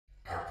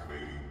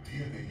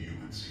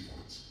human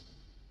sequence.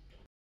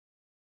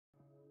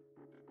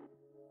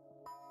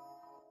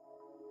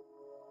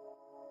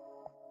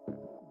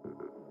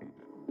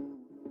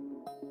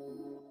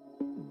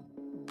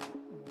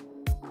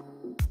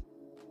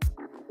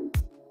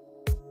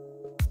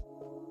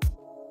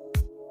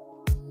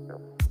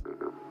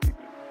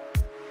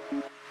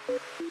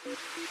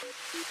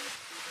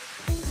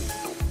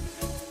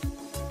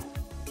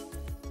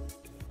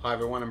 Hi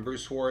everyone, I'm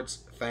Bruce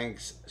Swartz.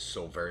 Thanks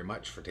so very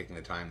much for taking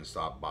the time to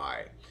stop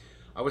by.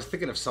 I was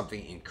thinking of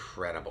something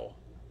incredible.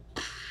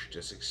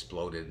 Just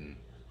exploded and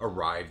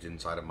arrived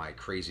inside of my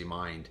crazy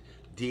mind.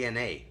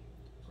 DNA,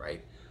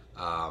 right?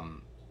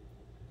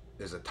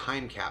 There's a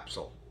time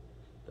capsule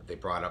that they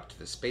brought up to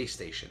the space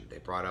station. They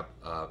brought up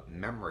a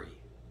memory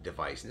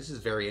device. And this is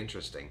very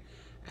interesting.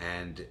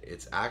 And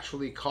it's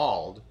actually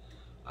called,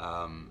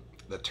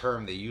 the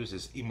term they use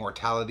is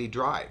Immortality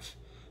Drive.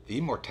 The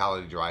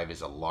Immortality Drive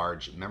is a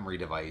large memory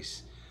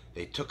device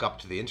they took up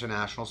to the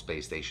International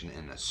Space Station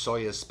in a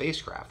Soyuz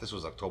spacecraft. This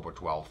was October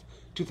 12th,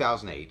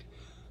 2008.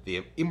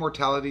 The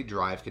Immortality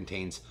Drive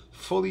contains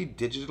fully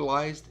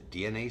digitalized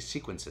DNA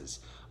sequences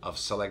of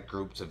select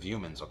groups of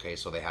humans. Okay,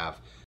 so they have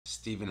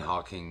Stephen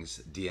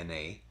Hawking's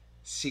DNA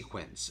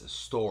sequence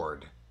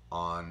stored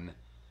on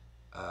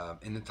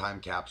in the time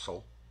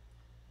capsule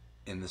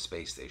in the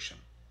space station.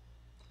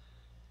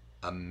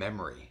 A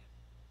memory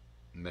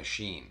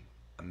machine,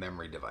 a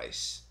memory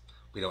device.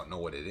 We don't know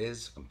what it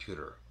is.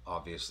 Computer,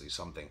 obviously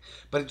something.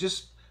 But it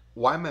just,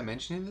 why am I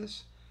mentioning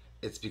this?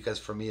 It's because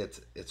for me,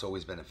 it's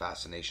always been a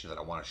fascination that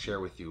I want to share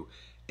with you.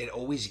 It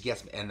always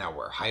gets me, and now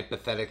we're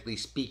hypothetically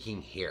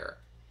speaking here,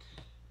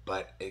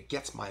 but it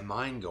gets my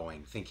mind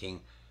going,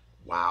 thinking,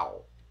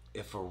 wow,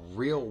 if a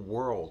real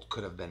world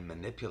could have been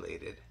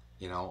manipulated,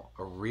 you know,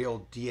 a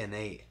real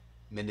DNA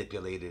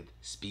manipulated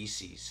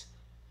species,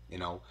 you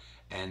know,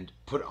 and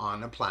put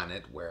on a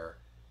planet where,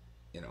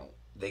 you know,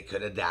 they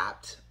could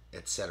adapt,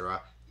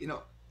 etc. You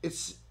know,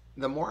 it's,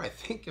 the more I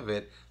think of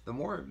it, the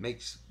more it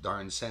makes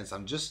darn sense.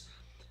 I'm just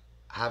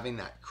having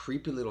that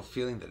creepy little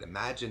feeling that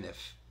imagine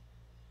if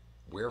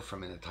we're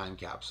from in a time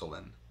capsule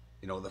and,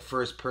 you know, the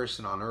first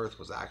person on Earth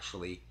was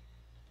actually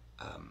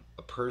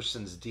a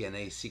person's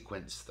DNA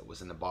sequence that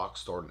was in a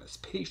box stored in a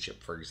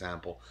spaceship, for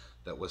example,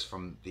 that was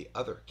from the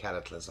other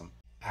cataclysm.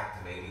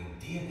 Activating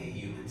DNA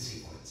human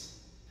sequence.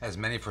 As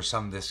many, for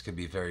some, this could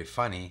be very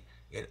funny.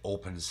 It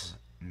opens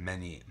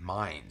many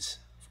minds,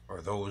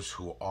 or those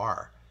who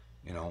are,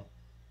 you know,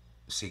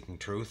 seeking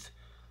truth,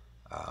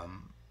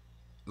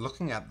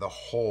 looking at the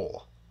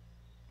whole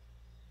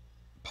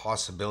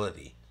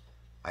possibility,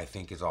 I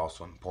think, is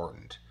also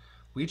important.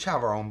 We each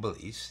have our own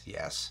beliefs,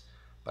 yes,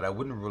 but I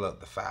wouldn't rule out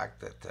the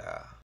fact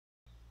that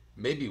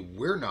maybe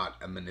we're not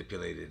a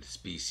manipulated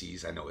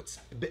species. I know it's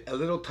a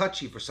little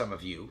touchy for some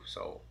of you,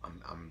 so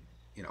I'm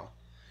you know,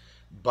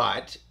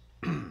 but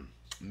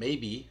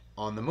maybe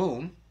on the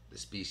moon, the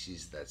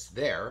species that's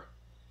there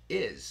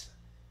is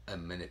a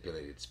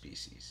manipulated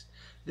species.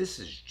 This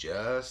is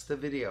just a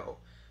video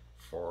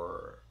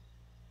for,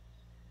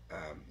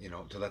 you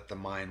know, to let the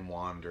mind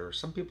wander.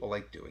 Some people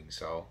like doing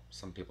so,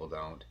 some people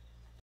don't.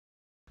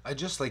 I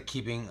just like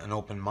keeping an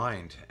open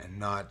mind and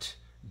not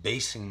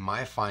basing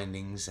my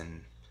findings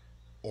and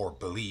or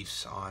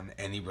beliefs on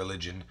any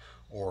religion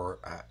or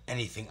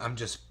anything. I'm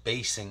just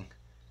basing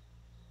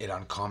it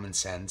on common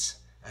sense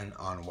and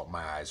on what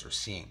my eyes are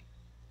seeing.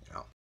 You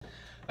know,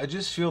 I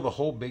just feel the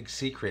whole big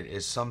secret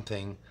is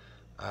something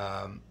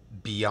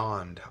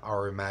beyond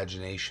our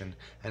imagination,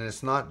 and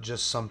it's not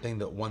just something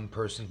that one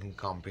person can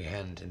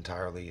comprehend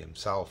entirely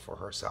himself or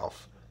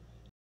herself.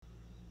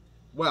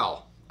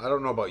 Well, I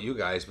don't know about you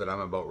guys, but I'm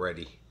about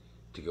ready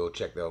to go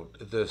check out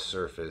the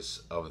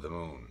surface of the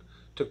moon.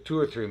 Took 2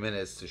 or 3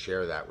 minutes to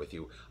share that with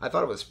you. I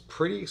thought it was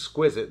pretty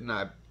exquisite, and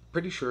I'm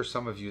pretty sure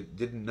some of you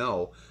didn't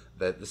know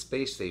that the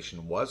space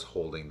station was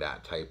holding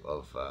that type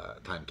of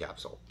time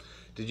capsule.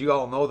 Did you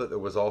all know that there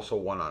was also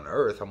one on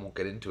Earth? I won't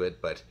get into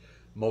it, but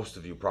most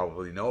of you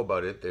probably know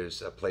about it.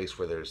 There's a place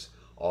where there's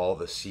all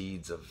the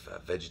seeds of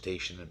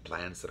vegetation and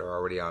plants that are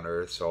already on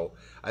Earth. So,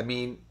 I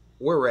mean,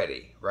 we're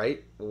ready,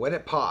 right? When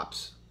it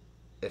pops,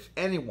 if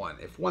anyone,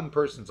 if one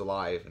person's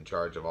alive in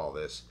charge of all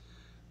this,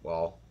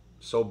 well,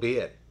 so be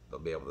it. They'll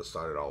be able to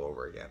start it all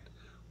over again.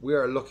 We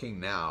are looking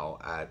now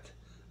at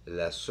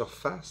la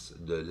surface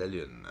de la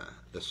Lune,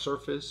 the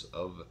surface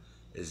of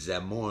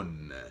the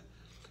moon,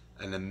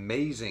 an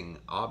amazing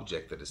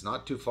object that is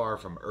not too far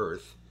from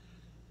Earth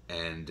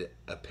and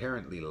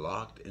apparently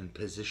locked in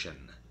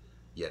position,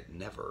 yet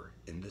never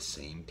in the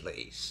same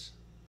place.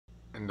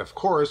 And of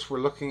course,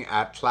 we're looking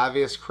at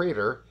Clavius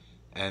crater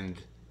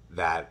and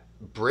that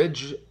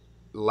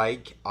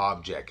bridge-like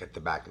object at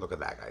the back. Look at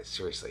that, guys.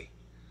 Seriously.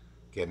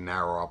 Get an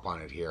arrow up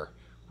on it here.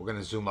 We're going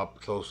to zoom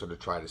up closer to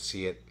try to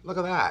see it. Look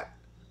at that.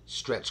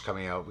 Stretch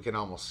coming out. We can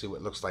almost see what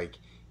it looks like.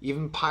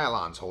 Even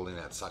pylons holding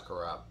that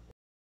sucker up.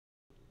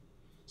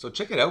 So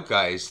check it out,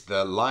 guys.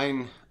 The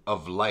line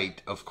of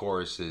light, of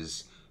course,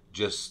 is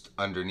just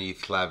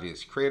underneath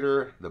Clavius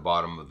crater, the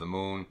bottom of the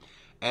moon.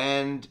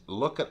 and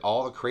look at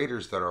all the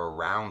craters that are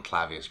around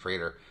Clavius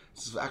crater.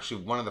 This is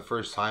actually one of the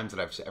first times that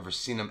I've ever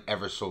seen them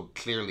ever so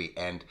clearly,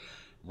 and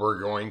we're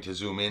going to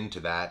zoom into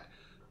that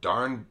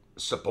darn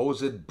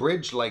supposed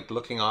bridge-like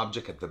looking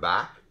object at the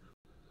back.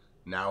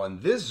 Now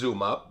in this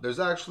zoom up, there's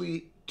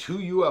actually 2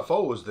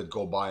 UFOs that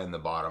go by in the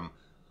bottom.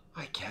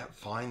 I can't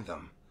find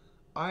them.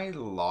 I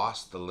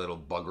lost the little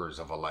buggers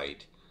of a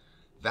light.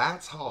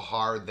 That's how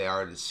hard they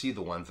are to see,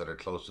 the ones that are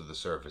close to the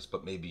surface,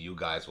 but maybe you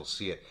guys will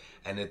see it.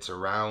 And it's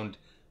around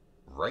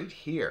right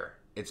here.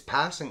 It's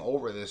passing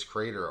over this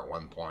crater at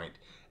one point,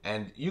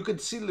 and you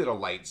could see little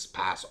lights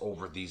pass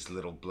over these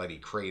little bloody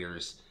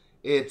craters.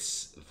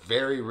 It's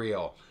very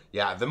real.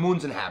 Yeah, the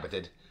moon's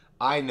inhabited.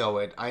 I know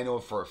it. I know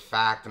it for a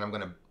fact, and I'm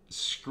going to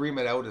scream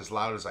it out as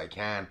loud as I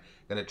can.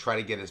 I'm going to try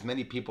to get as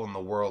many people in the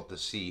world to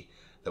see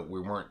that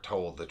we weren't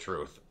told the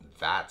truth.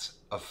 That's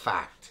a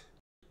fact.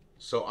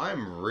 So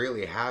I'm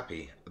really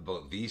happy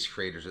about these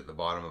craters at the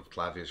bottom of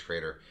Clavius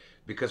crater,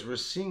 because we're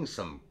seeing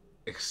some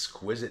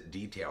exquisite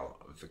detail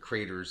of the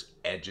crater's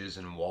edges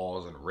and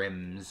walls and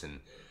rims, and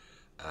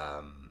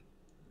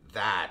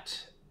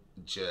that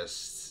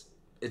just,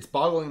 it's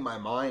boggling my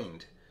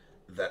mind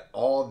that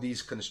all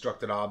these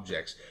constructed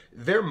objects,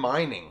 they're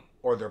mining,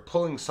 or they're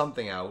pulling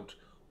something out,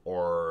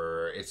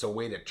 or it's a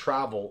way to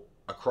travel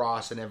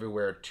across and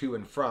everywhere to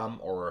and from,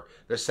 or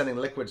they're sending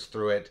liquids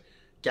through it,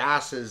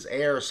 gases,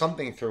 air,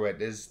 something through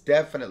it. Is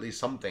definitely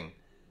something,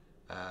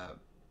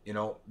 you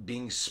know,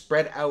 being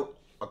spread out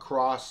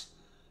across,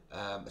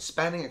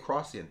 spanning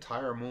across the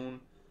entire moon,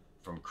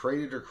 from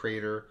crater to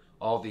crater,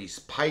 all these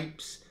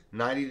pipes,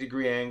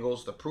 90-degree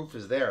angles. The proof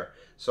is there.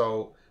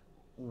 So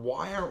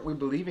why aren't we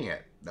believing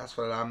it? That's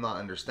what I'm not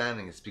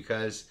understanding. It's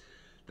because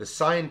the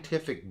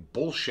scientific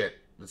bullshit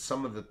that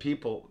some of the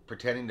people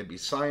pretending to be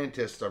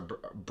scientists are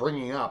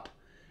bringing up,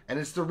 and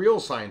it's the real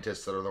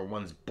scientists that are the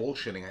ones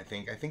bullshitting, I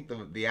think. I think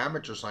the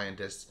amateur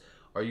scientists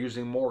are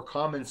using more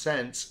common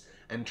sense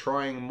and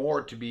trying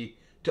more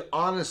to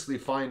honestly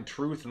find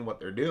truth in what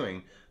they're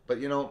doing. But,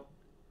 you know,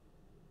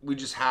 we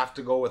just have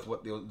to go with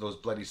what those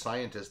bloody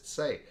scientists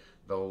say.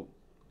 They'll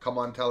come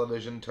on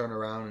television, turn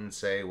around and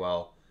say,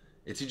 well,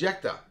 it's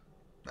ejecta.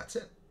 That's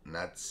it. And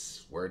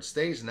that's where it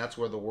stays, and that's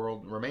where the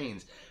world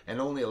remains. And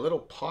only a little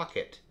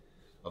pocket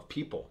of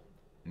people,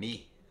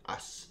 me,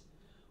 us,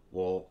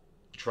 will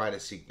try to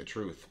seek the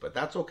truth. But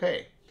that's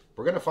okay.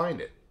 We're going to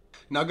find it.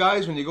 Now,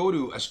 guys, when you go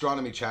to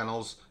astronomy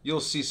channels, you'll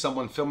see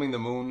someone filming the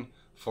moon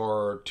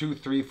for 2,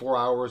 3, 4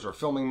 hours, or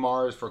filming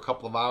Mars for a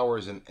couple of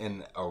hours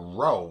in a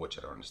row, which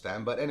I don't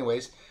understand. But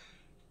anyways,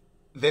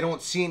 they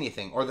don't see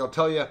anything. Or they'll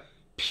tell you,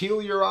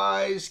 peel your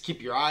eyes,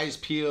 keep your eyes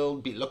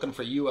peeled, be looking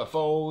for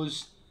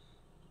UFOs.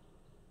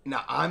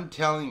 Now, I'm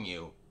telling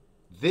you,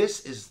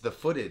 this is the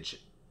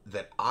footage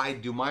that I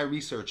do my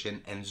research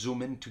in and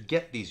zoom in to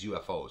get these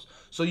UFOs.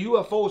 So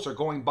UFOs are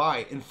going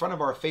by in front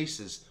of our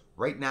faces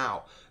right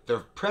now. They're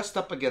pressed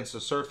up against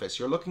the surface.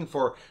 You're looking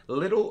for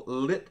little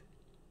lit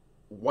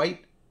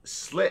white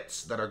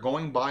slits that are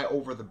going by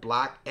over the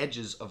black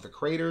edges of the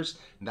craters.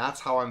 And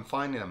that's how I'm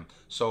finding them.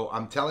 So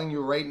I'm telling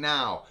you right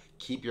now,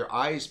 keep your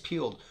eyes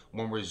peeled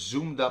when we're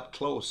zoomed up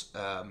close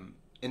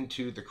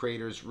into the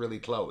craters, really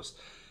close.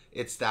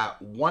 It's that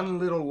one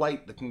little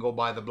light that can go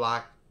by the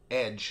black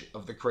edge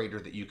of the crater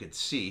that you could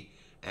see,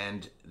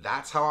 and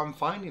that's how I'm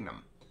finding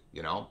them.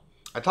 You know,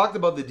 I talked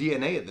about the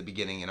DNA at the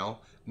beginning, you know,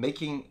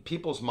 making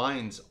people's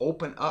minds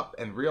open up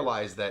and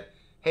realize that,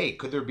 hey,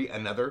 could there be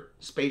another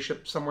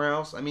spaceship somewhere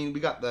else? I mean, we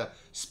got the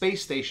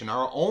space station,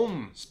 our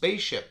own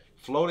spaceship,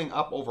 floating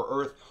up over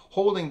Earth,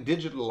 holding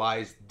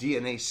digitalized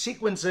DNA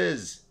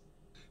sequences.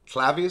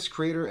 Clavius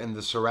crater and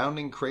the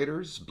surrounding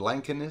craters,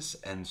 Blancanus,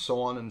 and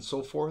so on and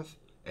so forth,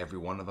 every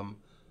one of them,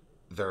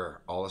 they're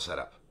all a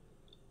setup.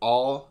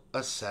 All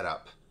a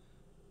setup.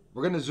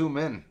 We're going to zoom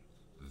in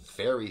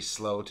very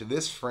slow to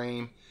this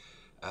frame,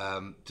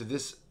 to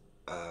this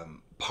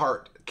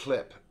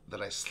clip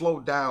that I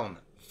slowed down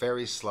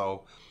very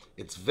slow.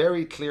 It's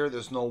very clear.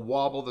 There's no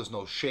wobble. There's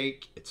no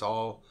shake. It's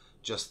all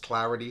just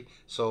clarity.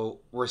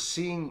 So we're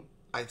seeing,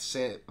 I'd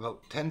say,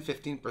 about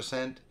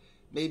 10-15%,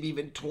 maybe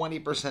even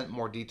 20%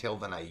 more detail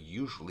than I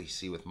usually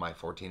see with my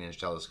 14-inch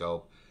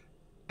telescope.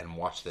 And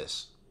watch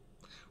this.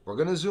 We're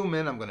going to zoom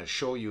in. I'm going to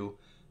show you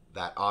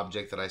that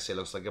object that I say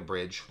looks like a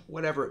bridge,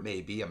 whatever it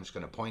may be. I'm just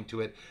going to point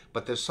to it.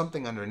 But there's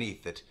something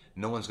underneath that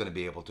no one's going to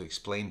be able to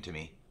explain to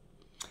me.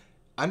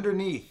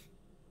 Underneath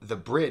the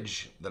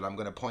bridge that I'm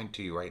going to point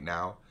to you right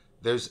now,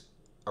 there's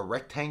a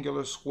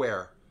rectangular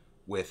square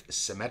with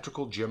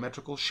symmetrical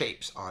geometrical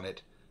shapes on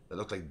it that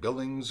look like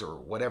buildings or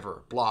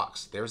whatever,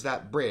 blocks. There's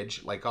that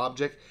bridge-like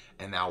object.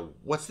 And now,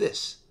 what's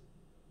this?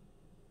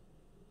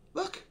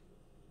 Look.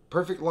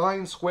 Perfect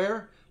line,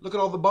 square. Look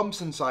at all the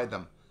bumps inside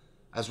them.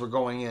 As we're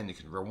going in, you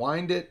can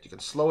rewind it, you can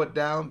slow it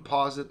down,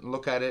 pause it, and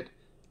look at it.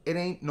 It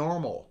ain't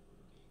normal.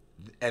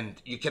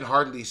 And you can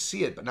hardly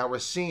see it, but now we're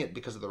seeing it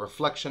because of the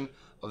reflection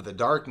of the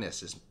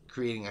darkness is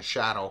creating a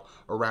shadow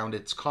around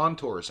its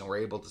contours, and we're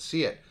able to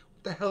see it.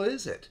 What the hell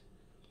is it?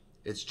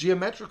 It's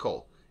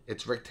geometrical.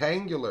 It's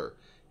rectangular.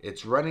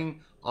 It's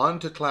running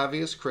onto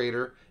Clavius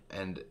crater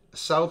and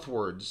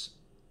southwards,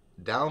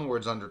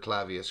 downwards under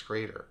Clavius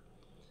crater.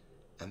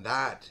 And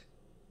that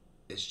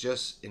is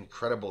just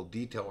incredible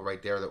detail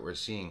right there that we're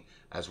seeing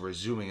as we're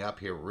zooming up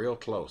here real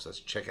close. Let's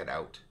check it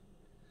out.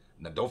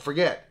 Now don't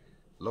forget,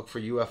 look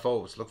for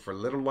UFOs, look for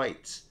little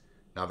lights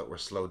now that we're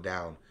slowed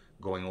down,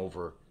 going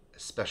over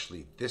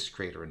especially this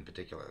crater in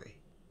particularly.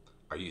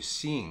 Are you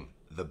seeing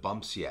the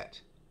bumps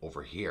yet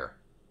over here?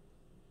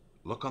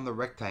 Look on the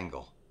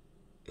rectangle.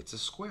 It's a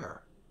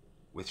square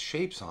with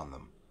shapes on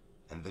them,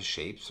 and the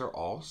shapes are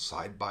all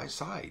side by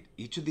side.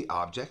 Each of the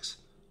objects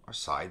are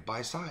side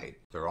by side.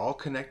 They're all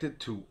connected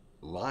to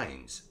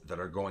lines that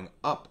are going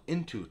up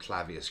into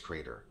Clavius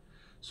crater.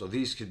 So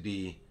these could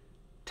be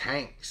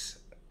tanks,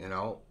 you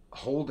know,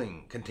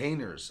 holding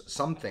containers,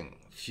 something,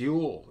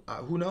 fuel,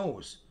 who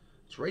knows?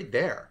 It's right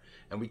there.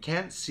 And we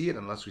can't see it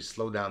unless we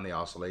slow down the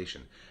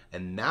oscillation.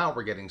 And now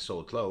we're getting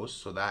so close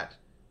so that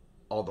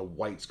all the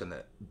white's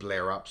gonna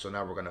blare up. So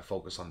now we're gonna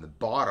focus on the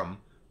bottom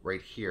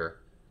right here,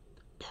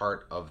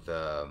 part of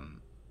the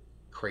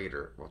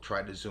crater. We'll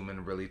try to zoom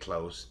in really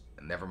close,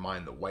 and never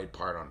mind the white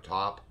part on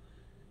top.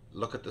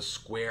 Look at the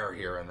square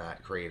here in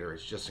that crater.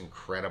 It's just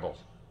incredible.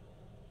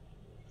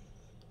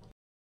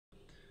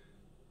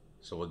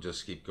 So we'll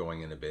just keep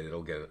going in a bit.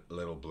 It'll get a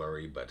little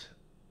blurry, but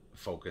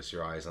focus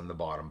your eyes on the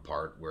bottom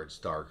part where it's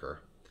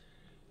darker.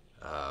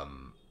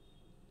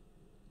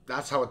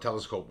 That's how a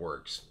telescope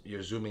works.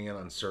 You're zooming in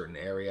on certain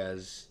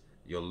areas.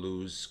 You'll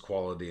lose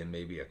quality in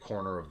maybe a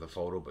corner of the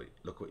photo, but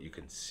look what you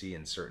can see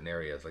in certain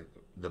areas, like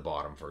the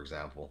bottom, for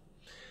example.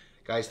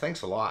 Guys,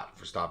 thanks a lot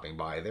for stopping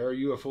by. There are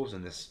UFOs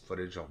in this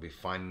footage. I'll be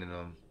finding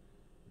them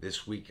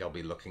this week. I'll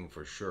be looking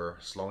for sure,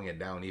 slowing it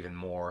down even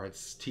more.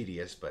 It's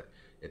tedious, but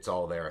it's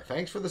all there.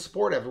 Thanks for the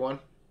support, everyone.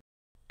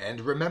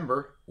 And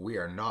remember, we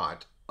are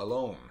not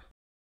alone.